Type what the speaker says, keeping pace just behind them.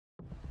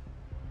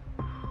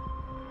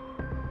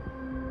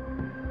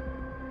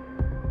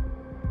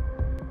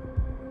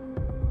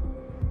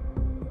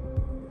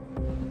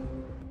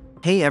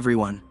Hey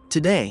everyone,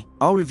 today,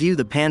 I'll review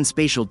the Pan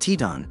Spatial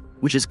Teton,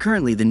 which is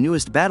currently the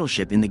newest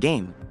battleship in the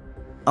game.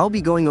 I'll be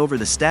going over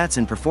the stats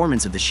and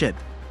performance of the ship,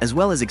 as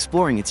well as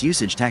exploring its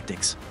usage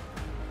tactics.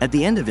 At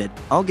the end of it,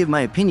 I'll give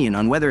my opinion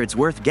on whether it's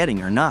worth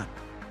getting or not.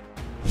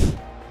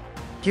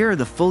 Here are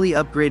the fully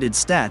upgraded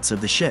stats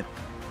of the ship.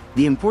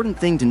 The important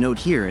thing to note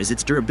here is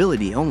its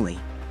durability only.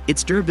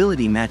 Its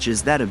durability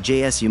matches that of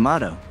JS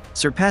Yamato,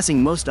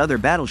 surpassing most other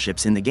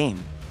battleships in the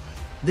game.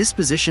 This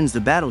positions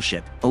the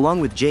battleship, along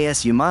with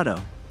JS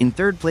Yamato, in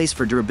third place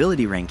for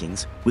durability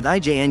rankings, with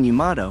IJN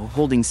Yamato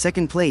holding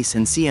second place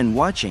and CN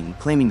Watching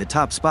claiming the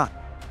top spot.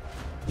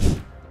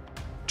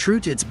 True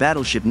to its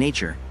battleship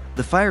nature,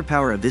 the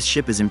firepower of this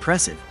ship is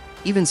impressive,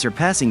 even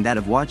surpassing that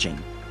of Watching,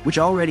 which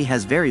already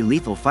has very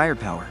lethal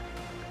firepower.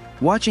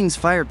 Watching's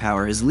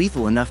firepower is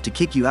lethal enough to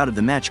kick you out of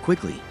the match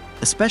quickly,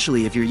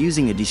 especially if you're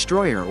using a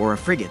destroyer or a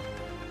frigate.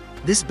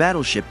 This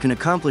battleship can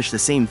accomplish the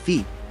same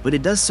feat, but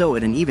it does so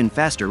at an even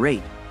faster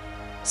rate.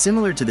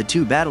 Similar to the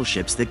two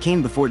battleships that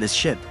came before this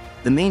ship,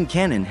 the main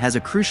cannon has a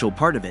crucial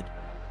part of it.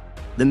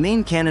 The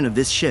main cannon of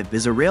this ship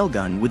is a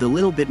railgun with a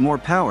little bit more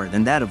power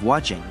than that of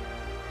Watching.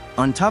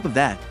 On top of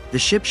that, the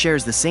ship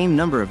shares the same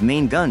number of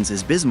main guns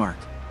as Bismarck.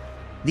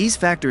 These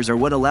factors are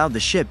what allowed the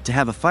ship to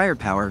have a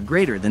firepower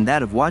greater than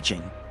that of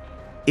Watching.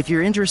 If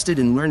you're interested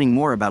in learning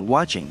more about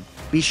Watching,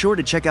 be sure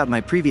to check out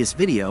my previous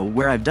video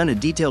where I've done a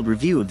detailed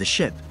review of the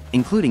ship,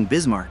 including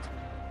Bismarck.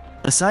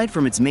 Aside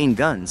from its main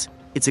guns,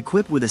 it's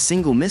equipped with a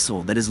single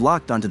missile that is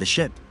locked onto the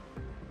ship.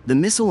 The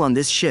missile on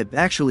this ship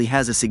actually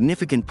has a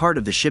significant part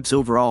of the ship's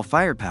overall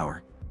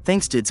firepower,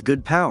 thanks to its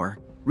good power,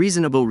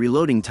 reasonable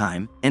reloading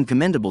time, and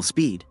commendable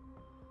speed.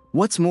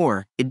 What's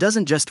more, it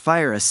doesn't just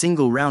fire a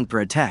single round per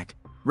attack,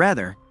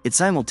 rather, it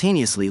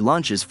simultaneously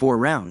launches 4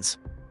 rounds.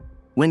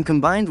 When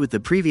combined with the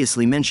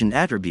previously mentioned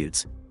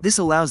attributes, this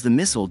allows the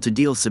missile to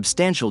deal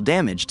substantial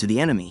damage to the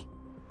enemy.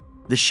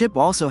 The ship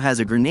also has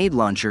a grenade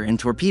launcher and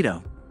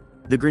torpedo.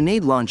 The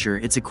grenade launcher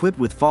it's equipped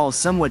with falls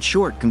somewhat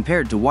short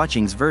compared to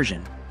Watching's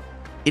version.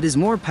 It is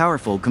more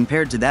powerful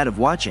compared to that of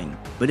Watching,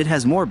 but it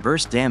has more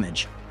burst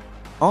damage.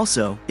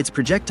 Also, its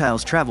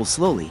projectiles travel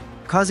slowly,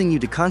 causing you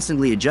to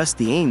constantly adjust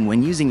the aim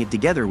when using it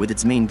together with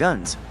its main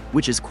guns,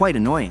 which is quite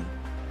annoying.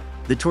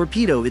 The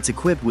torpedo it's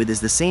equipped with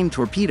is the same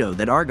torpedo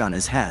that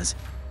Argona's has,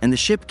 and the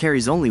ship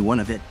carries only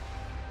one of it.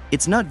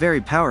 It's not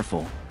very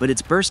powerful, but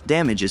its burst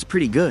damage is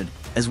pretty good,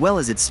 as well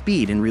as its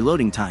speed and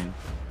reloading time.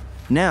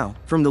 Now,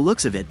 from the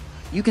looks of it,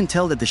 you can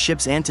tell that the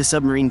ship's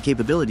anti-submarine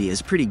capability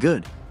is pretty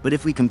good, but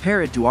if we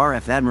compare it to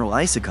RF Admiral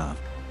Isakov,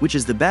 which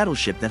is the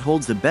battleship that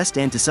holds the best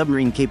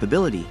anti-submarine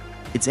capability,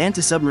 its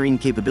anti-submarine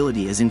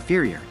capability is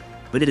inferior,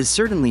 but it is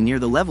certainly near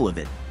the level of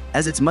it,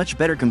 as it's much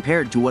better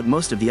compared to what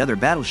most of the other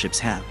battleships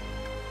have.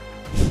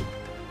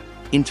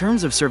 In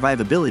terms of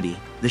survivability,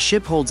 the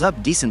ship holds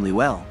up decently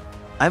well.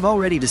 I've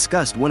already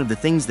discussed one of the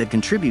things that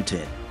contribute to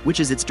it, which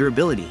is its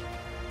durability.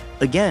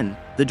 Again,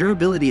 the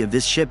durability of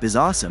this ship is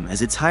awesome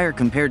as it's higher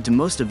compared to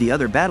most of the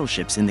other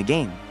battleships in the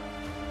game.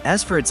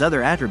 As for its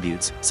other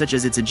attributes, such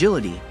as its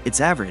agility, it's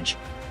average.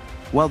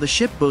 While the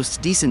ship boasts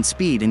decent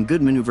speed and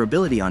good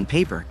maneuverability on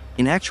paper,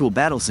 in actual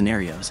battle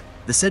scenarios,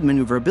 the said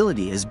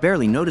maneuverability is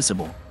barely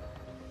noticeable.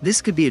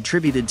 This could be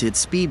attributed to its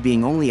speed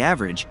being only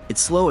average,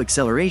 its slow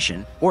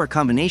acceleration, or a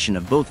combination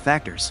of both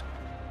factors.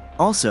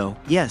 Also,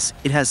 yes,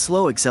 it has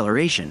slow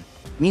acceleration,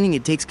 meaning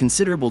it takes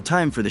considerable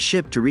time for the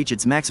ship to reach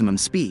its maximum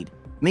speed,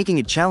 making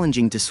it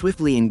challenging to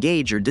swiftly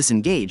engage or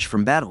disengage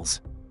from battles.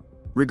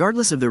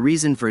 Regardless of the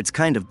reason for its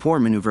kind of poor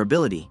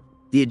maneuverability,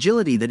 the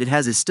agility that it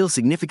has is still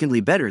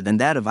significantly better than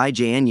that of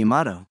IJN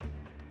Yamato.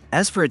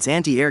 As for its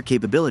anti-air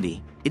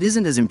capability, it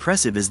isn't as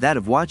impressive as that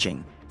of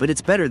Watching, but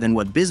it's better than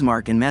what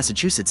Bismarck and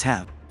Massachusetts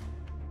have.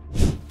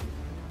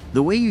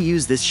 The way you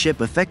use this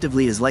ship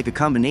effectively is like a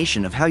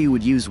combination of how you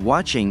would use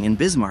Watching and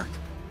Bismarck.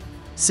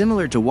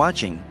 Similar to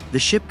Watching, the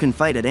ship can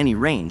fight at any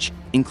range,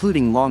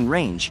 including long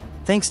range,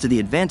 thanks to the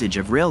advantage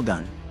of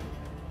railgun.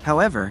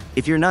 However,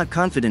 if you're not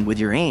confident with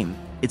your aim,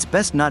 it's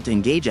best not to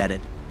engage at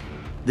it.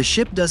 The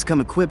ship does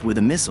come equipped with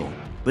a missile,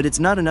 but it's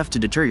not enough to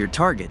deter your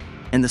target,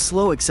 and the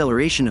slow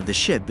acceleration of the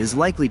ship is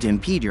likely to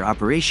impede your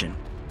operation.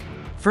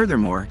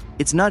 Furthermore,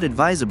 it's not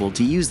advisable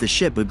to use the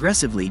ship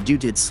aggressively due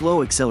to its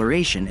slow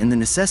acceleration and the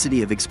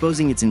necessity of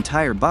exposing its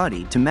entire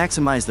body to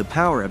maximize the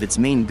power of its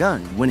main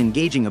gun when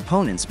engaging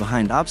opponents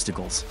behind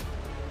obstacles.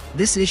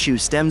 This issue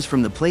stems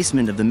from the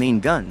placement of the main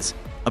guns,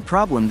 a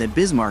problem that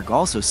Bismarck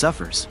also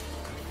suffers.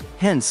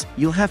 Hence,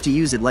 you'll have to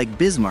use it like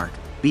Bismarck,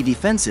 be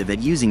defensive at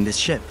using this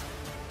ship.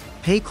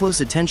 Pay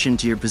close attention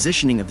to your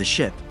positioning of the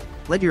ship,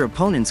 let your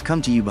opponents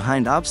come to you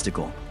behind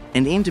obstacle,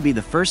 and aim to be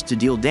the first to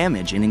deal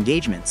damage in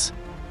engagements.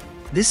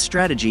 This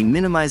strategy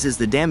minimizes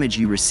the damage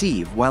you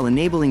receive while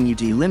enabling you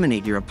to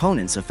eliminate your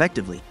opponents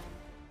effectively.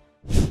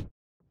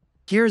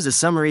 Here is a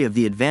summary of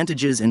the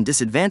advantages and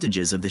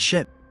disadvantages of the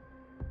ship.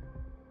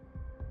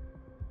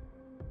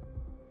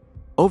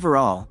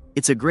 Overall,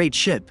 it's a great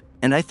ship,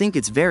 and I think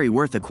it's very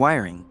worth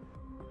acquiring.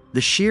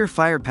 The sheer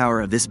firepower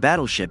of this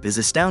battleship is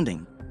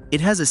astounding. It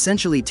has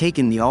essentially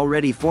taken the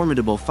already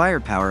formidable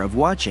firepower of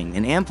Watching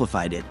and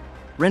amplified it,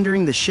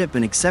 rendering the ship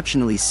an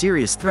exceptionally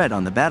serious threat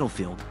on the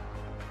battlefield.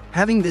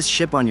 Having this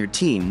ship on your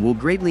team will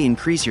greatly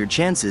increase your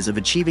chances of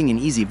achieving an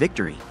easy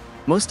victory,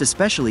 most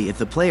especially if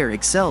the player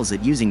excels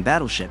at using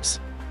battleships.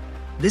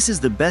 This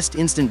is the best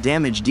instant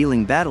damage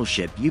dealing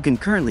battleship you can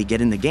currently get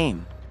in the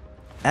game.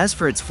 As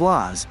for its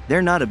flaws,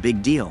 they're not a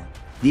big deal.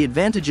 The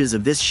advantages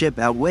of this ship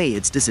outweigh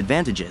its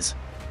disadvantages.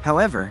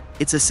 However,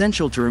 it's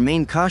essential to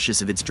remain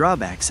cautious of its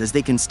drawbacks as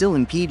they can still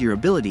impede your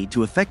ability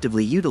to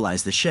effectively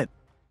utilize the ship.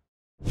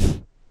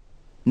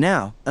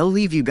 Now, I'll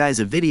leave you guys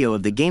a video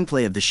of the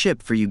gameplay of the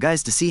ship for you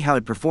guys to see how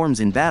it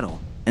performs in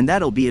battle, and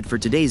that'll be it for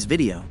today's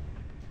video.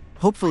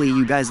 Hopefully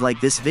you guys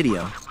like this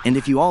video, and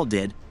if you all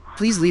did,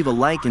 please leave a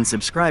like and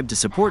subscribe to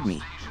support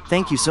me.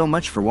 Thank you so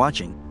much for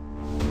watching.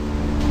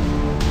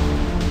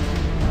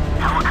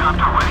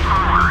 Helicopter ready for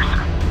orders.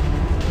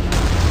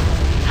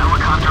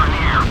 Helicopter in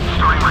the air,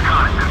 starting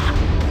reconnaissance.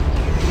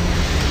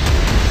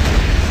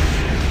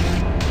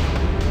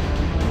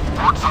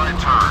 Port side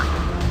turn.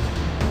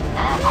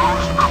 All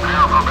posts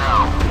prepare for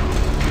battle.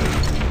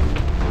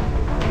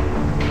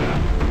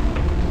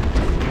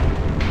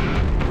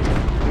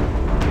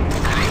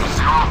 Heading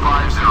 050,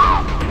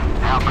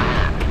 half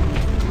ahead.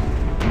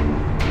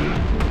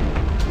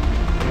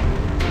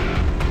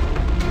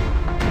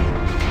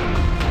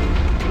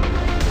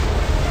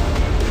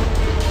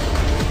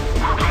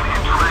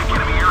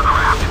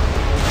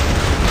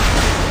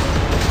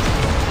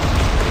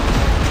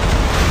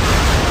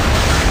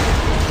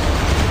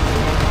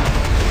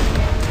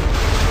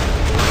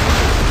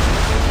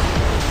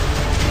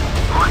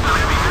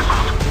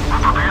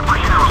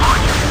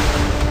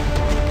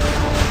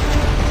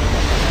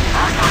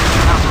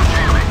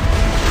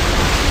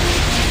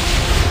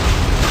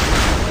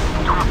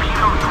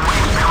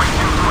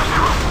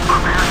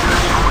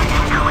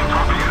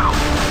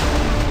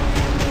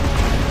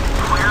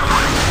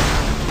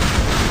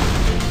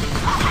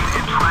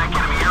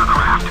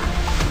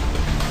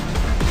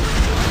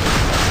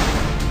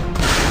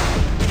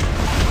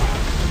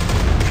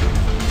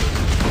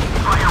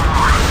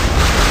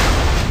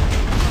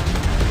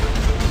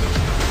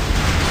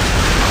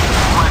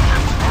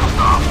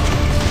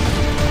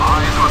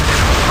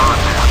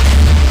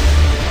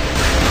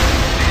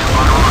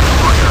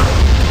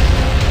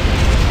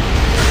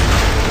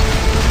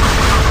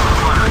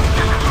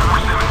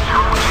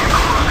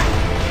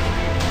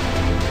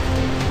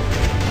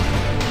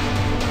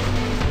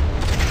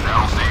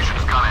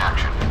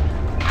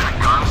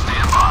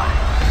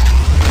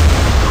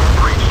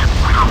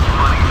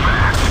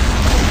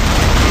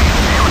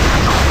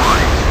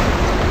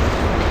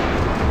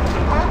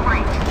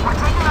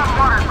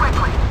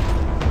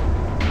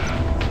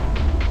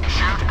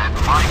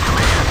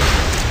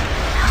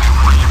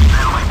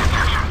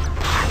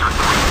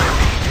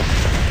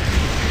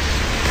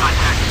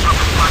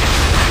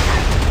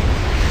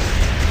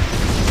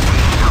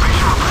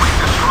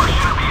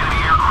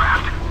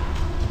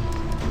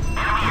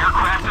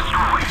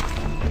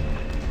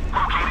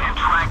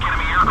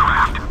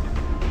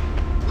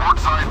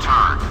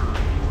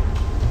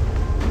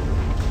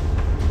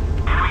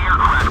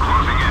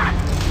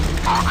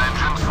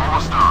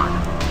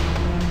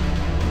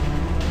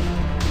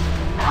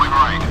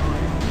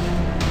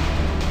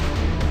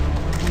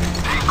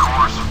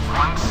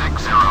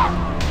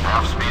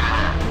 Half speed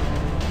ahead.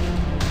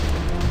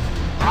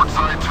 Port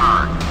side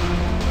turn.